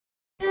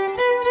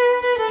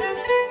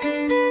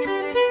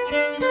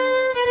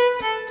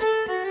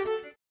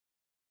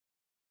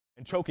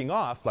choking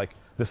off, like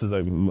this is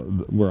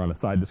we're on a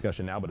side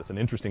discussion now, but it's an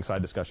interesting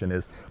side discussion,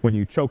 is when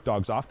you choke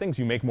dogs off things,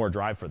 you make more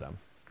drive for them,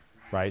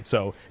 right?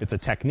 So it's a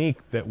technique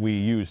that we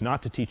use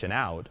not to teach an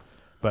out,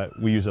 but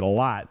we use it a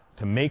lot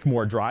to make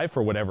more drive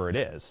for whatever it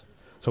is.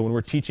 So when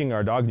we're teaching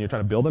our dog and you're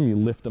trying to build them, you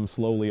lift them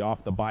slowly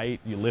off the bite,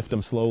 you lift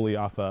them slowly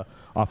off a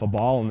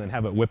ball and then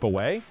have it whip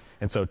away.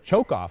 And so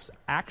choke-offs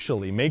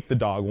actually make the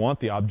dog want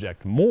the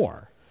object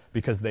more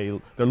because they're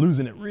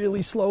losing it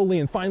really slowly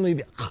and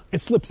finally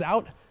it slips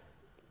out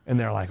and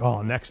they're like,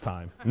 oh, next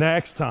time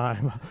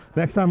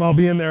I'll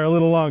be in there a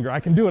little longer. I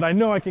can do it. I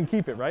know I can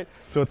keep it, right?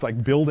 So it's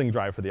like building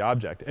drive for the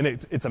object. And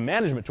it's a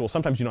management tool.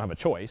 Sometimes you don't have a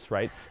choice,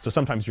 right? So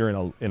sometimes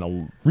you're in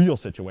a real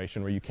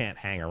situation where you can't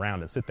hang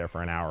around and sit there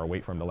for an hour or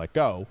wait for them to let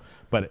go.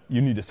 But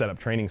you need to set up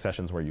training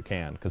sessions where you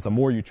can, because the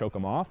more you choke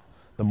them off,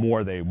 the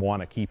more they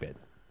want to keep it.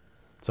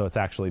 So it's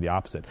actually the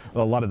opposite.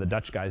 A lot of the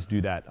Dutch guys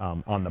do that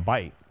on the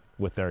bite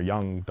with their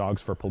young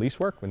dogs for police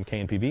work, when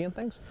KNPV and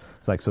things.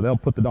 It's like, so they'll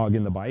put the dog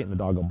in the bite and the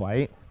dog will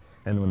bite.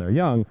 And when they're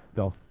young,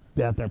 they'll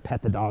get out there,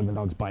 pet the dog, and the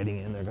dog's biting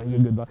it, and they're going,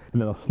 "You're good dog."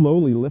 And then they'll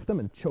slowly lift them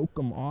and choke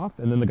them off,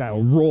 and then the guy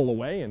will roll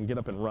away and get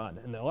up and run.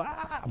 And they'll,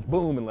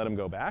 boom, and let him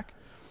go back.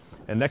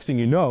 And next thing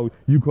you know,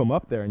 you come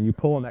up there and you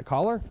pull on that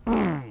collar,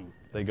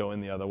 they go in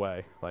the other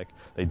way. Like,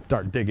 they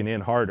start digging in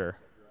harder.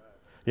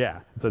 Yeah,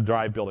 it's a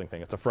drive building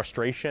thing. It's a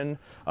frustration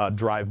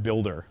drive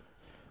builder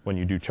when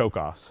you do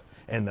choke-offs.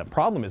 And the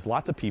problem is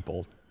lots of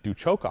people do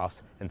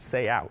choke-offs and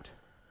say out.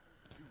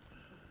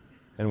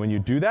 And when you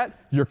do that,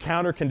 you're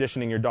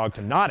counter-conditioning your dog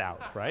to not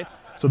out, right?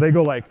 So they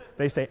go like,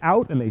 they say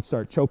out and they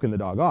start choking the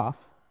dog off.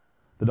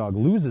 The dog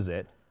loses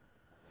it.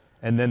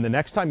 And then the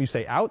next time you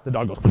say out, the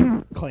dog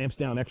goes, clamps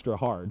down extra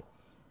hard.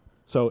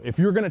 So if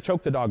you're going to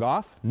choke the dog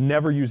off,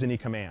 never use any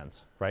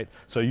commands, right?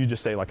 So you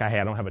just say like, hey,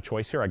 I don't have a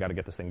choice here. I got to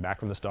get this thing back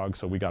from this dog,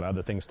 so we got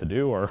other things to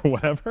do or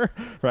whatever,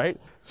 right?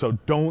 So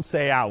don't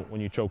say out when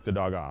you choke the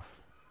dog off.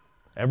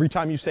 Every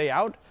time you say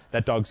out,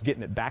 that dog's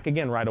getting it back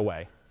again right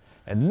away.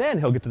 And then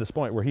he'll get to this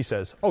point where he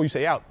says, oh, you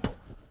say out,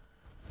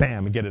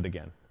 bam, and get it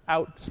again.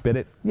 Out, spit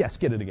it, yes,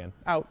 get it again.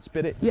 Out,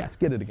 spit it, yes,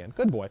 get it again.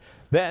 Good boy.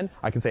 Then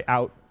I can say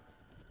out,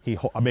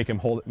 I make him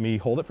hold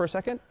it for a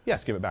second,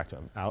 yes, give it back to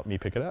him. Out, me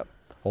pick it up,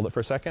 hold it for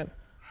a second,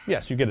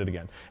 yes, you get it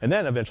again. And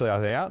then eventually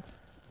I'll say out,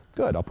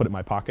 good, I'll put it in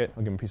my pocket,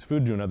 I'll give him a piece of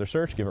food, do another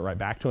search, give it right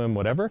back to him,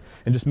 whatever,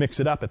 and just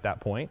mix it up at that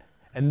point.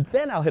 And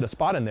then I'll hit a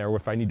spot in there where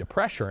if I need to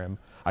pressure him,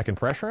 I can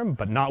pressure him,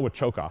 but not with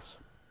choke-offs.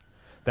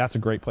 That's a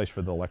great place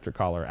for the electric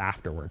collar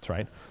afterwards,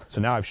 right?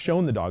 So now I've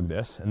shown the dog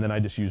this, and then I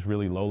just use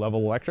really low-level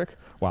electric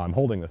while I'm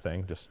holding the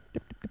thing. Just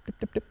dip, dip, dip,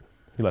 dip, dip.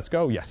 He lets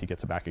go. Yes, he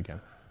gets it back again.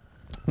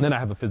 And then I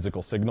have a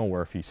physical signal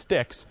where if he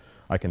sticks,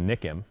 I can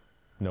nick him,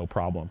 no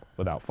problem,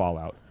 without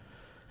fallout.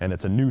 And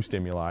it's a new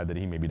stimuli that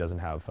he maybe doesn't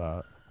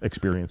have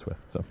experience with.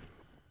 So.